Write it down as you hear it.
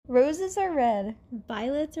Roses are red.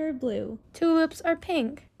 Violets are blue. Tulips are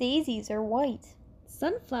pink. Daisies are white.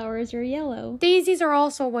 Sunflowers are yellow. Daisies are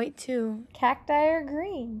also white too. Cacti are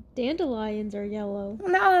green. Dandelions are yellow.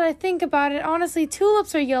 Now that I think about it, honestly,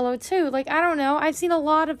 tulips are yellow too. Like, I don't know. I've seen a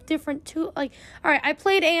lot of different alright, I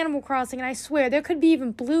played Animal Crossing and I swear there could be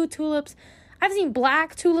even blue tulips. I've seen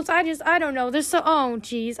black tulips. I don't know. There's so, oh,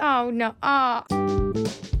 jeez. Oh, no.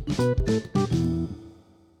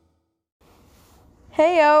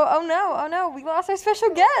 Heyo. Oh no, we lost our special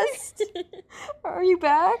guest. Are you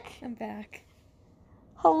back? I'm back.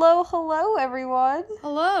 Hello, everyone.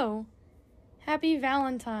 Hello. Happy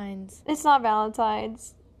Valentine's. It's not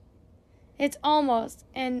Valentine's. It's almost.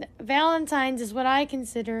 And Valentine's is what I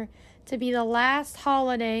consider to be the last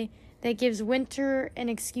holiday that gives winter an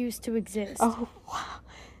excuse to exist. Oh, wow.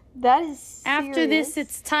 That is serious. After this,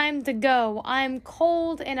 it's time to go. I'm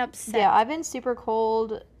cold and upset. Yeah, I've been super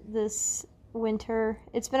cold this winter.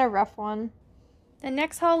 It's been a rough one. The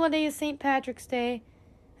next holiday is St. Patrick's Day,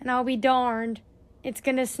 and I'll be darned. It's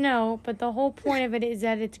gonna snow, but the whole point of it is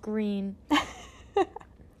that it's green.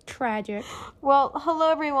 Tragic. Well,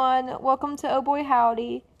 hello everyone. Welcome to Oh Boy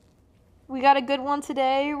Howdy. We got a good one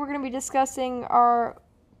today. We're gonna be discussing our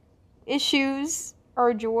issues,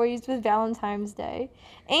 our joys with Valentine's Day.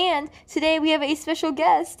 And today we have a special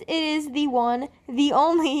guest. It is the one, the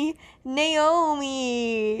only,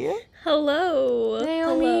 Naomi. Hello.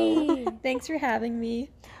 Naomi. Hello. Thanks for having me.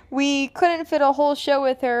 We couldn't fit a whole show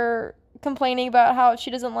with her complaining about how she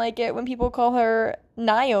doesn't like it when people call her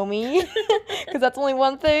Naomi, because that's only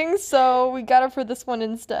one thing, so we got her for this one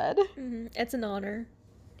instead. Mm-hmm. It's an honor.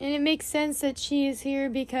 And it makes sense that she is here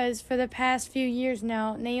because for the past few years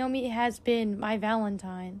now, Naomi has been my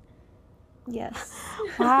Valentine. Yes.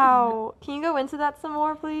 Wow. Can you go into that some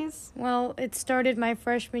more, please? Well, it started my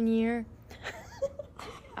freshman year.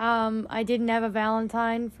 I didn't have a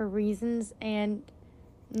Valentine for reasons, and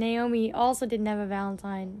Naomi also didn't have a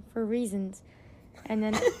Valentine for reasons. And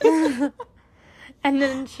then and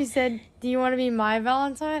then she said, "Do you want to be my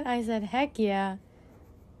Valentine?" I said, "Heck yeah."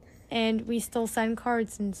 And we still send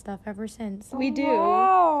cards and stuff ever since. We do.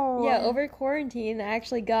 Wow. Yeah, over quarantine, I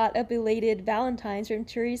actually got a belated Valentine's from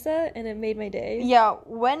Teresa, and it made my day. Yeah,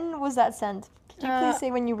 when was that sent? Could you please say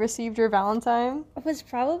when you received your Valentine? It was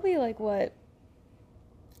probably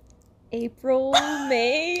April,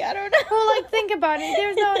 May? I don't know. Well, think about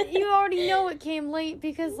it. You already know it came late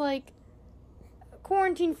because,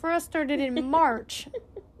 quarantine for us started in March.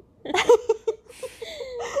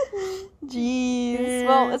 Jeez. Yeah.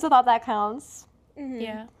 Well, it's a thought that counts. Mm-hmm.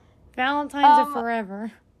 Yeah. Valentine's are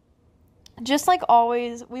forever. Just like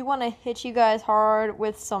always, we want to hit you guys hard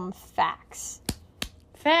with some facts.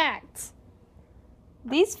 Facts.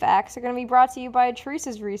 These facts are going to be brought to you by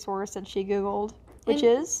Teresa's resource that she Googled, which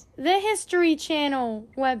is The History Channel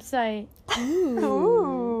website,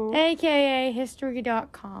 Ooh. aka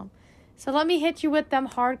history.com. So let me hit you with them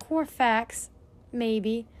hardcore facts,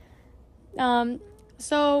 maybe.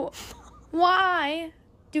 So why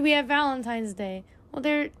do we have Valentine's Day? Well,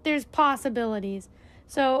 there's possibilities.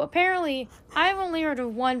 So apparently, I've only heard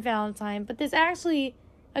of one Valentine, but there's actually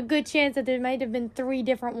a good chance that there might have been 3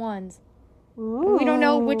 different ones. Ooh. We don't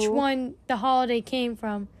know which one the holiday came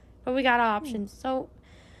from, but we got options. So,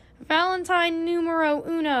 Valentine numero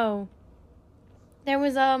uno. There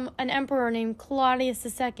was an emperor named Claudius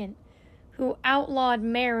II who outlawed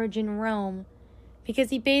marriage in Rome because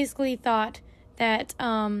he basically thought that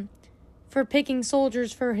for picking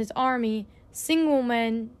soldiers for his army, single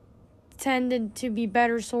men tended to be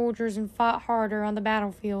better soldiers and fought harder on the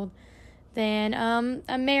battlefield than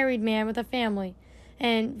a married man with a family.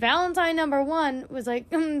 And Valentine number 1 was like,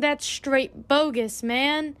 that's straight bogus,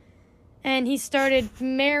 man. And he started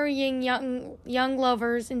marrying young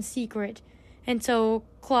lovers in secret. And so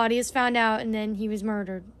Claudius found out, and then he was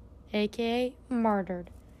murdered, a.k.a. martyred.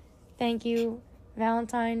 Thank you,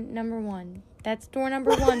 Valentine number 1. That's door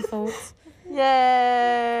number 1, folks.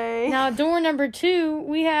 Yay. Now, door number 2,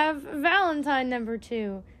 we have Valentine number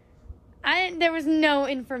 2. There was no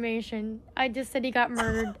information. I just said he got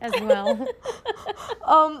murdered as well.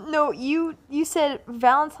 No, you said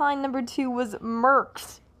Valentine number 2 was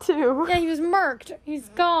murked, too. Yeah, he was murked. He's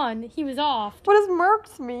gone. He was offed. What does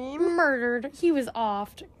murked mean? Murdered. He was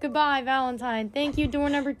offed. Goodbye, Valentine. Thank you, door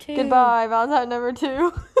number 2. Goodbye, Valentine number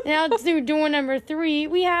 2. Now let's do door number 3.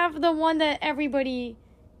 We have the one that everybody,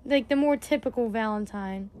 the more typical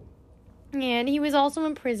Valentine. And he was also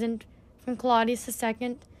imprisoned from Claudius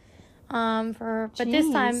II. But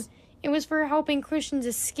this time it was for helping Christians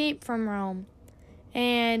escape from Rome.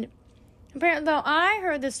 And apparently, though I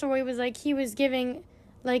heard the story was he was giving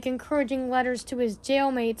encouraging letters to his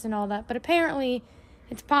jailmates and all that, but apparently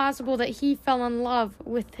it's possible that he fell in love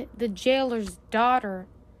with the jailer's daughter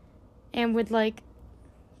and would, like,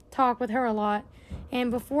 talk with her a lot.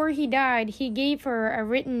 And before he died, he gave her a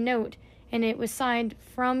written note, and it was signed,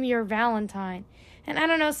 "From your Valentine." And I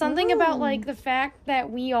don't know, something about, like, the fact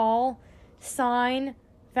that we all sign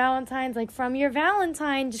Valentine's, like, "From your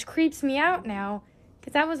Valentine," just creeps me out now.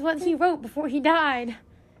 Because that was what he wrote before he died.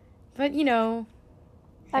 But, you know.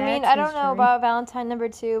 I mean, I don't know about Valentine number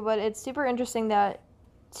 2, but it's super interesting that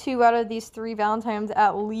 2 out of these 3 Valentines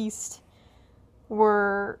at least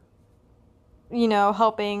were, you know,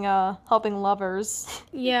 helping lovers.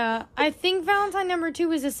 Yeah, I think Valentine number 2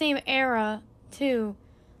 was the same era, too.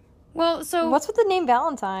 Well, so... What's with the name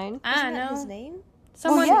Valentine? I don't Isn't that know. his name?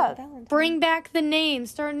 Someone yeah. Valentine. bring back the name.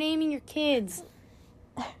 Start naming your kids.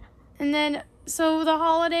 And then, so the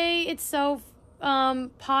holiday itself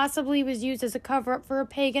possibly was used as a cover-up for a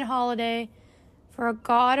pagan holiday for a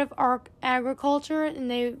god of agriculture, and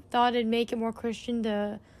they thought it'd make it more Christian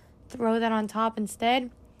to throw that on top instead.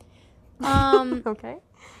 Okay.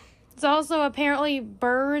 It's also apparently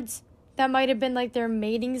birds that might have been like their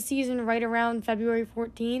mating season right around February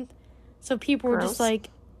 14th. So people were just Gross. like,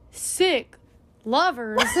 sick,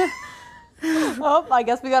 lovers. Oh, I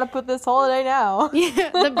guess we gotta put this holiday now. Yeah,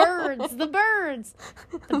 the birds.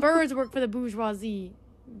 The birds work for the bourgeoisie.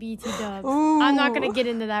 BT dubs. I'm not gonna Ooh. get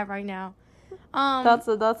into that right now.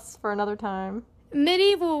 That's for another time.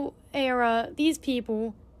 Medieval era, these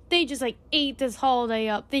people, they just like ate this holiday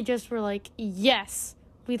up. They just were like, yes,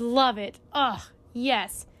 we love it. Ugh,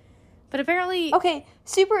 yes. But apparently, Okay,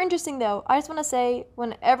 super interesting though. I just want to say,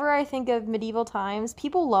 whenever I think of medieval times,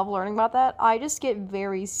 people love learning about that. I just get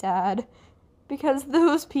very sad because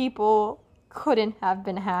those people couldn't have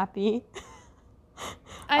been happy.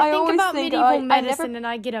 I think always about think, medieval I medicine never- and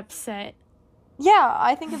I get upset. Yeah,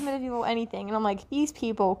 I think of medieval anything, and I'm like, these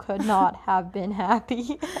people could not have been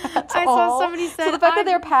happy at I all. saw somebody So said, the fact that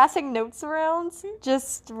they're passing notes around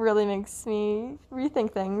just really makes me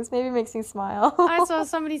rethink things. Maybe makes me smile. I saw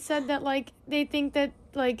somebody said that like they think that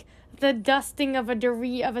like the dusting of a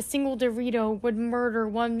single Dorito would murder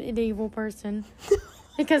one medieval person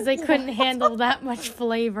because they couldn't handle that much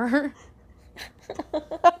flavor.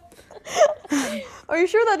 Are you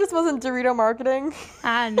sure that just wasn't Dorito marketing?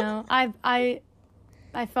 I don't know.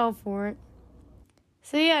 I fell for it.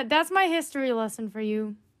 So yeah, that's my history lesson for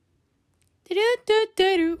you.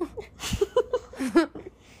 Do-do-do-do-do.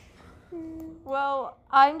 Well,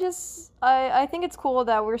 I think it's cool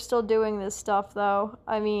that we're still doing this stuff, though.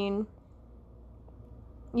 I mean,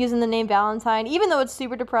 using the name Valentine, even though it's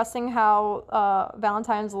super depressing how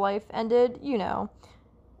Valentine's life ended, you know,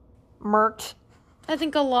 murked. I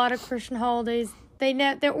think a lot of Christian holidays,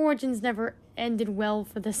 their origins never ended well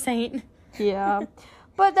for the saint. Yeah.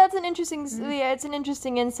 But that's an interesting, yeah, it's an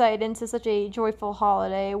interesting insight into such a joyful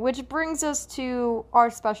holiday, which brings us to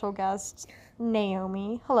our special guest,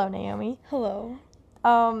 Naomi. Hello, Naomi. Hello.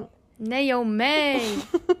 Naomi.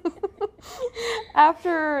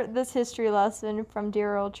 After this history lesson from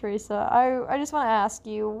dear old Teresa, I just want to ask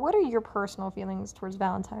you, what are your personal feelings towards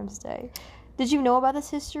Valentine's Day? Did you know about this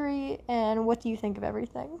history, and what do you think of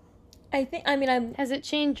everything? I'm Has it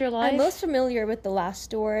changed your life? I'm most familiar with the last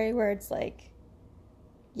story where it's like,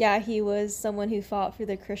 yeah, he was someone who fought for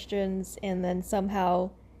the Christians and then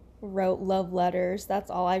somehow wrote love letters. That's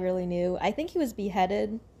all I really knew. I think he was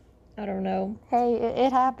beheaded. I don't know. Hey,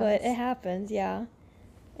 it happens. But it happens, yeah.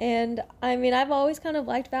 And I mean, I've always kind of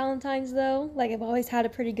liked Valentine's though. Like, I've always had a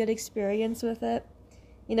pretty good experience with it.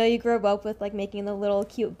 You know, you grow up with like making the little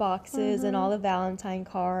cute boxes and all the Valentine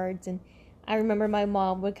cards. And I remember my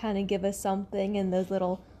mom would kind of give us something in those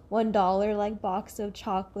little $1 like box of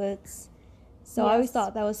chocolates. So I always Yes.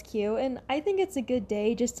 thought that was cute. And I think it's a good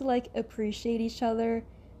day just to like appreciate each other.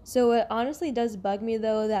 So it honestly does bug me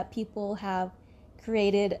though that people have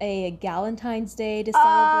created a Galentine's Day to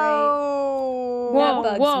celebrate. Oh. Whoa, That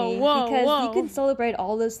bugs whoa, me whoa, because whoa. you can celebrate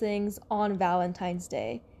all those things on Valentine's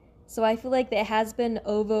Day. So I feel like that has been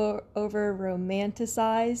over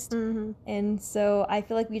romanticized, Mhm. and so I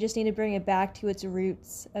feel like we just need to bring it back to its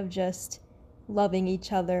roots of just loving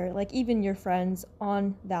each other, like even your friends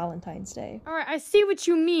on Valentine's Day. All right, I see what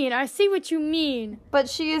you mean. But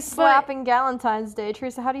she is slapping Galentine's Day.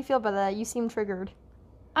 Teresa, how do you feel about that? You seem triggered.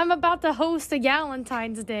 I'm about to host a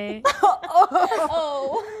Galentine's Day.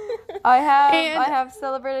 Oh. I And- have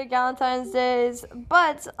celebrated Galentine's Days,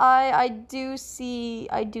 but I do see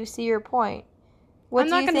your point. What I'm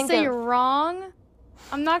do not you going to think say of? you're wrong.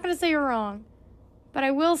 I'm not going to say you're wrong. But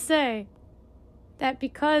I will say that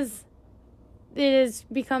because it has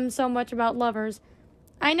become so much about lovers,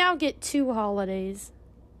 I now get 2 holidays.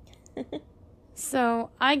 So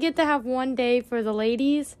I get to have one day for the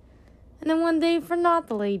ladies and then one day for not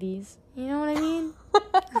the ladies. You know what I mean?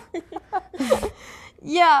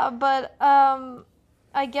 Yeah, but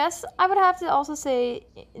I guess I would have to also say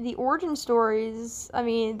the origin stories, I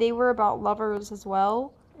mean, they were about lovers as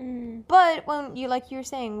well. But when you like you were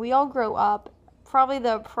saying, we all grow up. Probably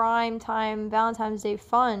the prime time Valentine's Day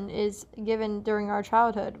fun is given during our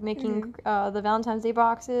childhood, making the Valentine's Day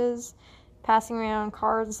boxes, passing around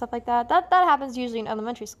cards and stuff like that. That happens usually in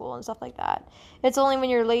elementary school and stuff like that. It's only when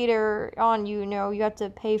you're later on, you know, you have to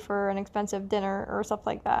pay for an expensive dinner or stuff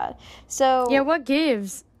like that. So Yeah, what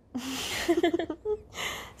gives?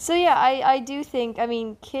 So yeah, I do think, I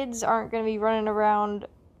mean, kids aren't going to be running around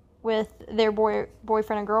with their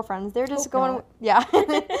boyfriend and girlfriends. They're just Hope going, not. yeah,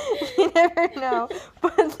 you never know.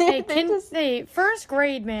 But Hey, first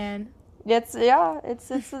grade, man. it's a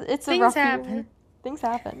Things rough happen. year. Things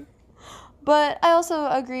happen. But I also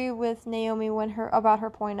agree with Naomi about her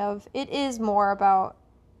point of it is more about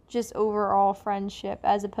just overall friendship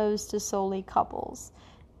as opposed to solely couples.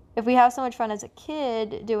 If we have so much fun as a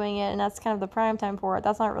kid doing it, and that's kind of the prime time for it,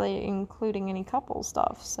 that's not really including any couple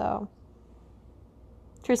stuff. So,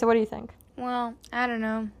 Teresa, what do you think? Well, I don't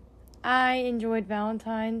know. I enjoyed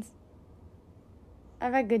Valentine's.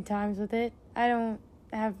 I've had good times with it.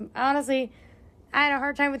 Honestly, I had a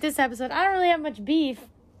hard time with this episode. I don't really have much beef.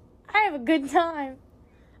 I have a good time.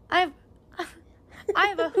 I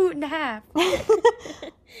have a hoot and a half.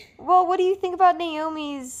 Well, what do you think about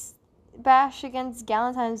Naomi's bash against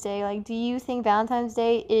Valentine's Day? Like, do you think Valentine's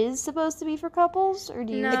Day is supposed to be for couples, or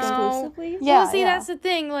do you No. think Exclusively? Yeah, Well, see, yeah. that's the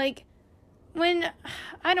thing. Like,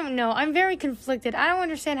 I don't know. I'm very conflicted. I don't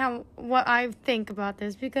understand what I think about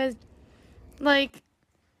this because, like,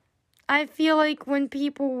 I feel like when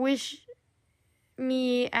people wish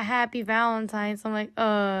me a happy Valentine's, I'm like,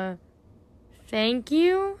 thank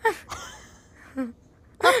you.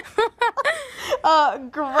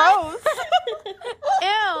 Gross.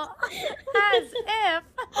 Ew. As if.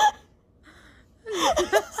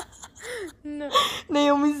 No.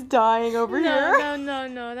 Naomi's dying over here.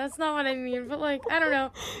 No. That's not what I mean. But, like, I don't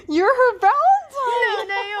know. You're her No, Valentine.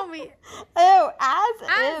 Naomi. Oh,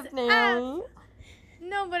 As if, Naomi.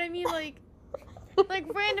 No, but I mean, like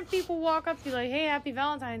random people walk up to you like, hey, happy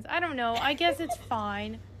Valentine's. I don't know. I guess it's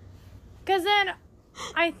fine. Because then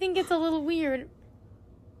I think it's a little weird.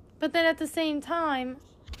 But then at the same time,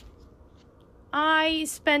 I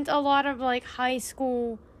spent a lot of, like, high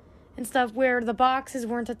school and stuff where the boxes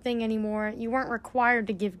weren't a thing anymore. You weren't required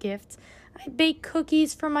to give gifts. I'd bake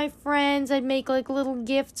cookies for my friends. I'd make, like, little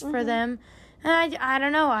gifts for them. And I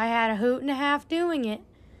don't know. I had a hoot and a half doing it.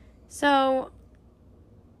 So,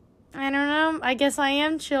 I don't know. I guess I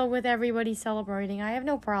am chill with everybody celebrating. I have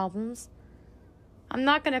no problems. I'm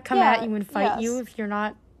not going to come Yeah, at you and fight you yes. if you're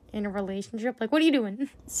not in a relationship. Like, what are you doing?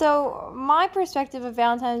 So, my perspective of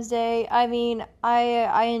Valentine's Day, I mean,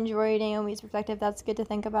 I enjoy Naomi's perspective. That's good to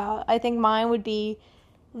think about. I think mine would be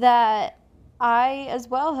that I, as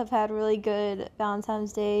well, have had really good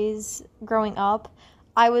Valentine's Days growing up.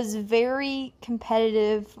 I was very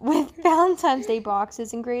competitive with Valentine's Day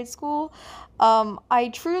boxes in grade school.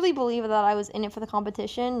 I truly believe that I was in it for the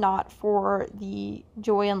competition, not for the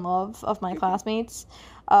joy and love of my classmates.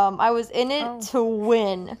 I was in it to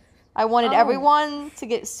win. I wanted everyone to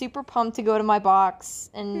get super pumped to go to my box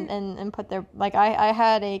and put their, like, I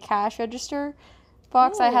had a cash register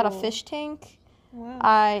box. I had a fish tank. Wow.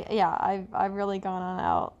 I've really gone on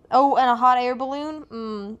out. Oh, and a hot air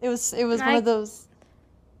balloon. It was one of those,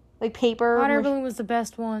 like, paper. Hot air balloon was the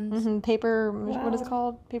best one. Paper. What is it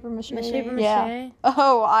called? Paper mache. Paper mache. Yeah.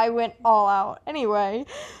 Oh, I went all out. Anyway,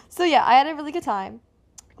 so yeah, I had a really good time,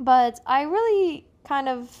 but I really kind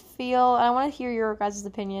of feel, and I want to hear your guys'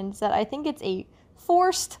 opinions, that I think it's a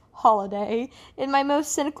forced holiday. In my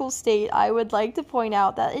most cynical state, I would like to point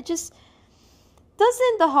out that it just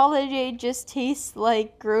doesn't the holiday just taste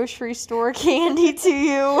like grocery store candy to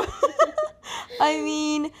you? I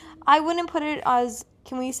mean, I wouldn't put it as,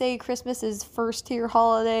 can we say Christmas is first tier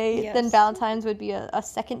holiday, Yes. then Valentine's would be a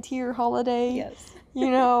second tier holiday. Yes.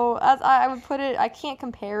 You know, as I would put it, I can't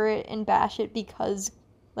compare it and bash it because,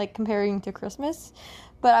 like, comparing to Christmas,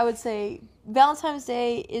 but I would say Valentine's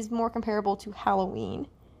Day is more comparable to Halloween,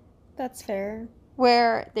 That's fair.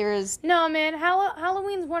 where there's No, man.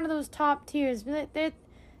 Halloween's one of those top tiers.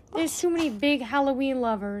 There's too many big Halloween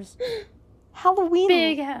lovers.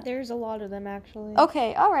 Halloween. There's a lot of them, actually.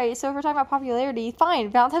 Okay, alright, so if we're talking about popularity, fine,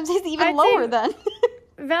 Valentine's Day is even I'd lower say- then.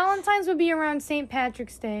 Valentine's would be around St.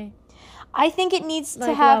 Patrick's Day. I think it needs to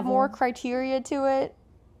Like, have level. more criteria to it.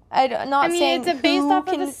 I'm not I mean, saying it's based who off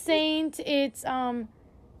can... of a saint. It's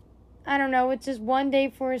I don't know. It's just one day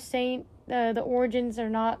for a saint. the origins are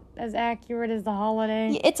not as accurate as the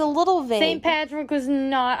holiday. It's a little vague. St. Patrick was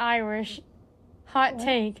not Irish. Hot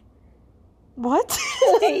take. What?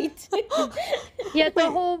 Wait. Yet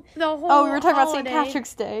the whole Oh, we were talking about St. holiday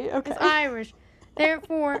Patrick's Day. Okay. is Irish.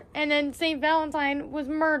 Therefore, and then St. Valentine was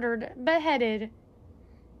murdered, beheaded.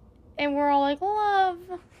 And we're all like, love.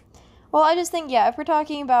 Well, I just think, yeah, if we're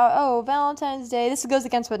talking about, Valentine's Day, this goes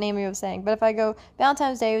against what Naomi was saying, but if I go,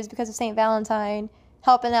 Valentine's Day was because of St. Valentine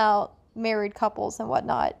helping out married couples and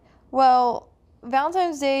whatnot. Well,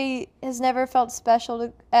 Valentine's Day has never felt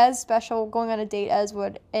as special going on a date as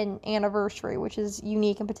would an anniversary, which is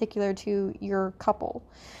unique and particular to your couple.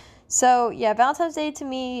 So, yeah, Valentine's Day to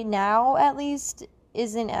me now, at least,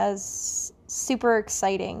 isn't as super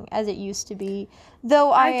exciting as it used to be.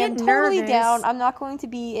 Though I am get totally nervous. down. I'm not going to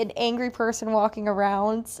be an angry person walking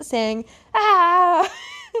around saying, I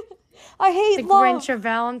hate The love. Grinch of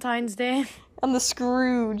Valentine's Day. I'm the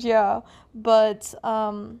Scrooge, yeah. But,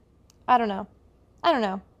 I don't know.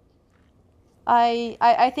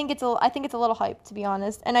 I think it's a little hype, to be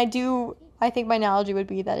honest. And I think my analogy would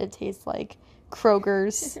be that it tastes like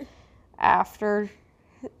Kroger's after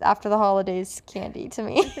the holidays candy to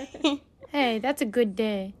me. Hey, that's a good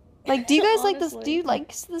day. Like, do you guys like this? Honestly. Do you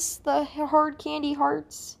like the hard candy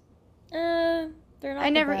hearts? They're not. I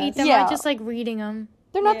never eat them. Yeah. I just like reading them.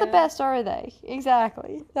 They're not the Yeah. best, are they?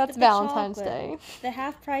 Exactly. That's But the Valentine's chocolate. Day. The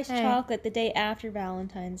half-price Hey. chocolate the day after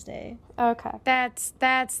Valentine's Day. Okay. That's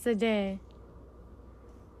the day.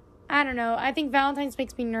 I don't know. I think Valentine's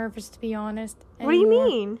makes me nervous, to be honest. What do you anymore.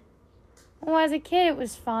 mean? Well, as a kid, it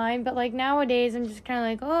was fine, but like nowadays, I'm just kind of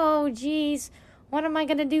like, oh, geez, what am I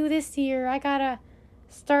gonna do this year? I gotta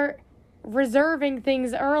start reserving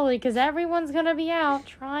things early because everyone's gonna be out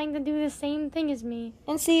trying to do the same thing as me.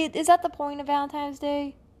 And see, is that the point of Valentine's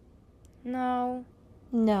Day? No.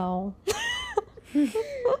 No.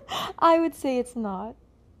 I would say it's not.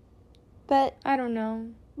 But, I don't know.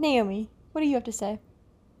 Naomi, what do you have to say?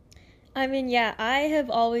 I mean, yeah, I have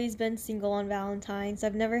always been single on Valentine's.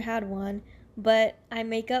 I've never had one, but I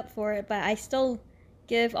make up for it. But I still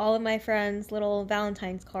give all of my friends little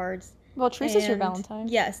Valentine's cards. Well, Teresa's your And Valentine.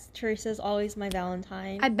 Yes, Teresa's always my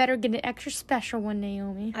Valentine. I'd better get an extra special one,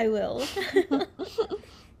 Naomi. I will.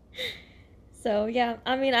 So yeah,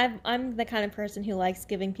 I mean, I'm the kind of person who likes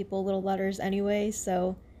giving people little letters anyway.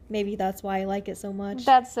 So maybe that's why I like it so much.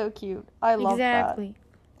 That's so cute. I love Exactly.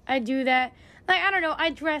 I do that. Like, I don't know,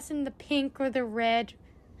 I dress in the pink or the red.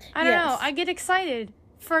 I don't know. Yes. I get excited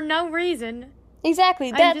for no reason. that.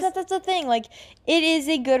 Exactly. I'm just- That's the thing. Like, it is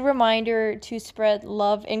a good reminder to spread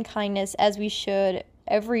love and kindness as we should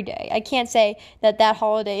every day. I can't say that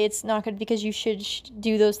holiday, it's not good because you should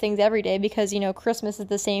do those things every day because, Christmas is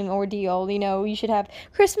the same ordeal. You should have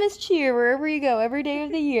Christmas cheer wherever you go every day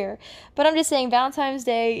of the year. But I'm just saying Valentine's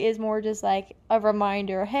Day is more just like a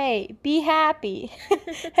reminder. Hey, be happy.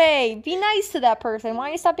 Hey, be nice to that person. Why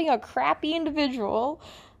don't you stop being a crappy individual?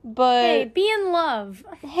 But Hey, be in love.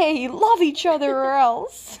 hey, love each other or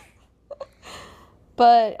else.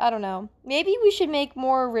 But I don't know. Maybe we should make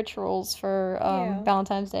more rituals for Yeah.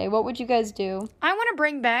 Valentine's Day. What would you guys do? I want to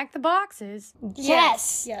bring back the boxes.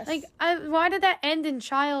 Yes. Yes. Like, why did that end in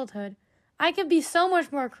childhood? I could be so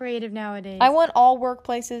much more creative nowadays. I want all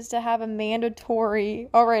workplaces to have a mandatory.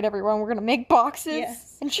 All right, everyone, we're gonna make boxes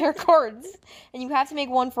Yes. and share cards, and you have to make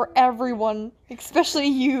one for everyone, especially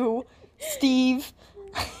you, Steve.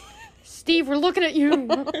 Steve, we're looking at you.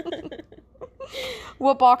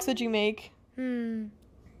 What box would you make?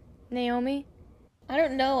 Naomi? I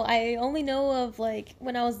don't know. I only know of like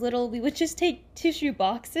when I was little, we would just take tissue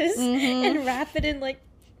boxes and wrap it in like,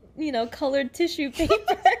 colored tissue paper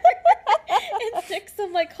and stick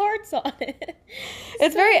some like hearts on it.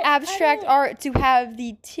 It's very So, I abstract don't- art to have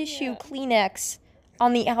the tissue Yeah. Kleenex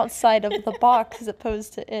on the outside of the box as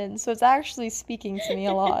opposed to in. So it's actually speaking to me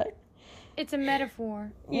a lot. It's a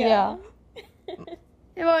metaphor. Yeah.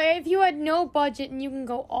 Well, if you had no budget and you can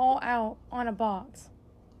go all out on a box.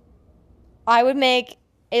 I would make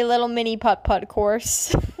a little mini putt-putt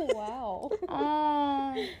course Wow.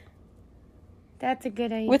 Oh. That's a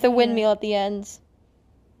good idea. with a windmill at the end.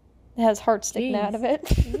 It has hearts sticking out of it.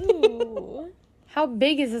 Ooh. How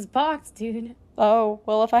big is this box, dude? Oh,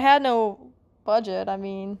 well, if I had no budget, I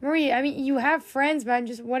mean... Marie, you have friends, but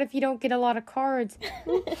what if you don't get a lot of cards?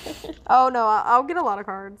 Oh, no, I'll get a lot of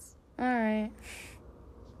cards. Alright.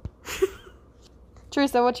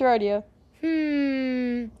 Teresa, what's your idea?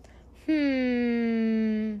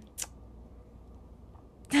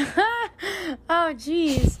 Oh,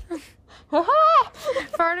 jeez.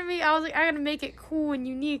 Part of me, I was like, I gotta make it cool and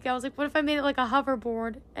unique. I was like, what if I made it like a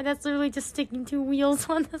hoverboard? And that's literally just sticking two wheels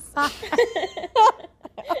on the side.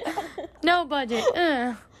 No budget.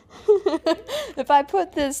 If I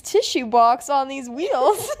put this tissue box on these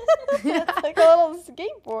wheels, it's like a little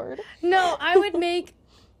skateboard. No, I would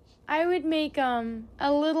make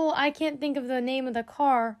a little, I can't think of the name of the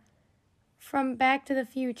car from Back to the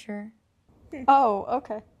Future. Oh,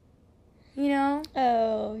 okay. You know?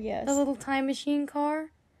 Oh, yes. The little time machine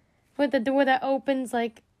car with the door that opens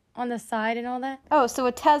like on the side and all that. Oh, so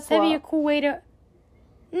a Tesla. That'd be a cool way to.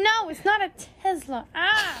 No, it's not a Tesla.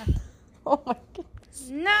 Ah, Oh my goodness.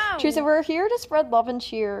 no. Teresa, we're here to spread love and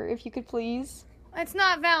cheer, if you could please. It's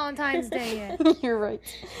not Valentine's Day yet. You're right.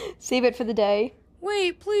 Save it for the day.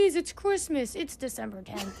 Wait, please, it's Christmas. It's December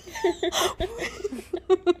 10th.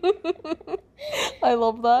 I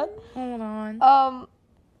love that. Hold on.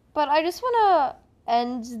 But I just want to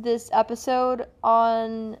end this episode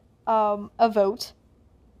on a vote,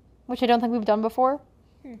 which I don't think we've done before.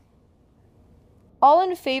 All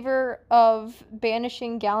in favor of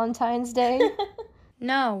banishing Galentine's Day?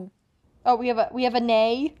 No. Oh, we have a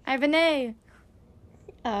nay. I have an A.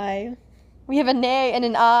 I. We have a nay and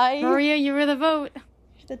an I. Maria, you were the vote.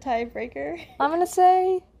 The tiebreaker. I'm gonna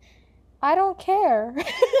say, I don't care.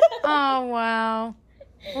 Oh, wow.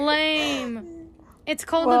 Lame. It's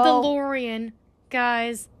called Well- the DeLorean,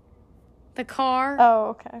 guys. The car. Oh,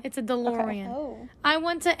 okay. It's a DeLorean. Oh. I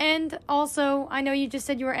want to end also. I know you just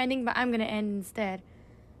said you were ending, but I'm going to end instead.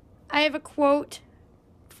 I have a quote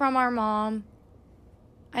from our mom.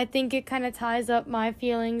 I think it kind of ties up my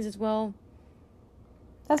feelings as well.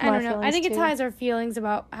 That's I my don't know. feelings I think too. it ties our feelings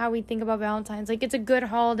about how we think about Valentine's. Like, it's a good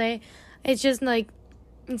holiday. It's just like,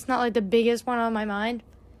 it's not like the biggest one on my mind.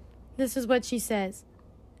 This is what she says.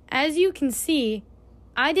 As you can see,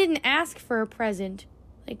 I didn't ask for a present,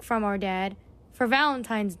 like from our dad, for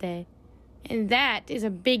Valentine's Day. And that is a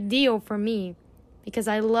big deal for me because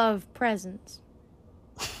I love presents.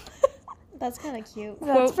 That's kind of cute.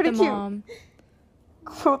 That's Quote pretty the cute. mom.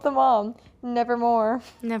 Quote the mom. Nevermore.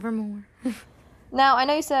 Nevermore. Now, I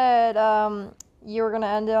know you said you were going to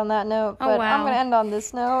end it on that note, Oh, but wow. I'm going to end on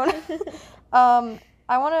this note.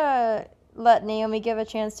 I want to let Naomi give a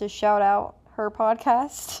chance to shout out her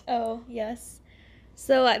podcast. Oh, yes.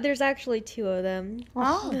 So there's actually two of them.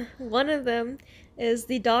 Oh. One of them is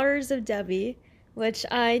The Daughters of Debbie, which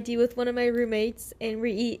I do with one of my roommates, and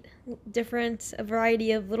we eat a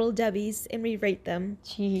variety of little Debbies, and we rate them.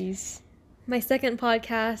 Jeez. My second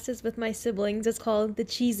podcast is with my siblings. It's called The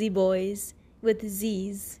Cheesy Boys with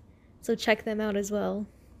Z's. So check them out as well.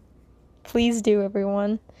 Please do,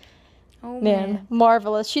 everyone. Oh, Man,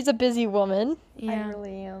 marvelous. She's a busy woman. Yeah. I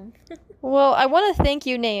really am. Well, I want to thank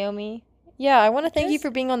you, Naomi. Yeah, I want to thank you Just-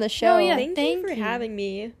 for being on the show. yeah. Thank Thank you for you. having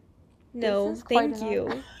me. No, This is quite thank an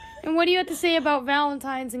you. And what do you have to say about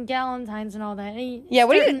Valentine's and Galentine's and all that? Yeah,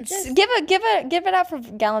 what do you Just- give it out for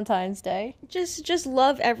Galentine's Day? Just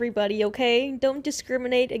love everybody, okay? Don't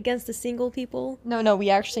discriminate against the single people. No,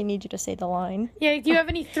 we actually need you to say the line. Yeah, do you have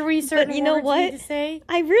any three certain you know words you what? need to say?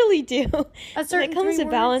 I really do. A When certain it comes three to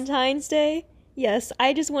words? Valentine's Day, yes,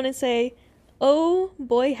 I just want to say, oh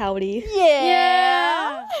boy, howdy.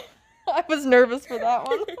 Yeah. I was nervous for that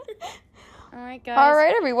one. All right, guys. All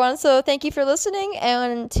right, everyone. So thank you for listening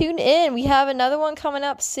and tune in. We have another one coming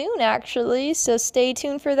up soon, actually. So stay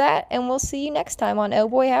tuned for that, and we'll see you next time on Oh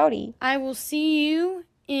Boy Howdy. I will see you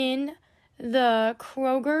in the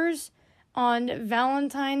Kroger's on February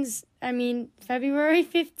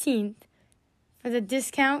 15th for the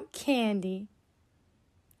discount candy.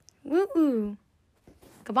 Woo-woo.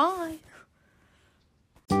 Goodbye.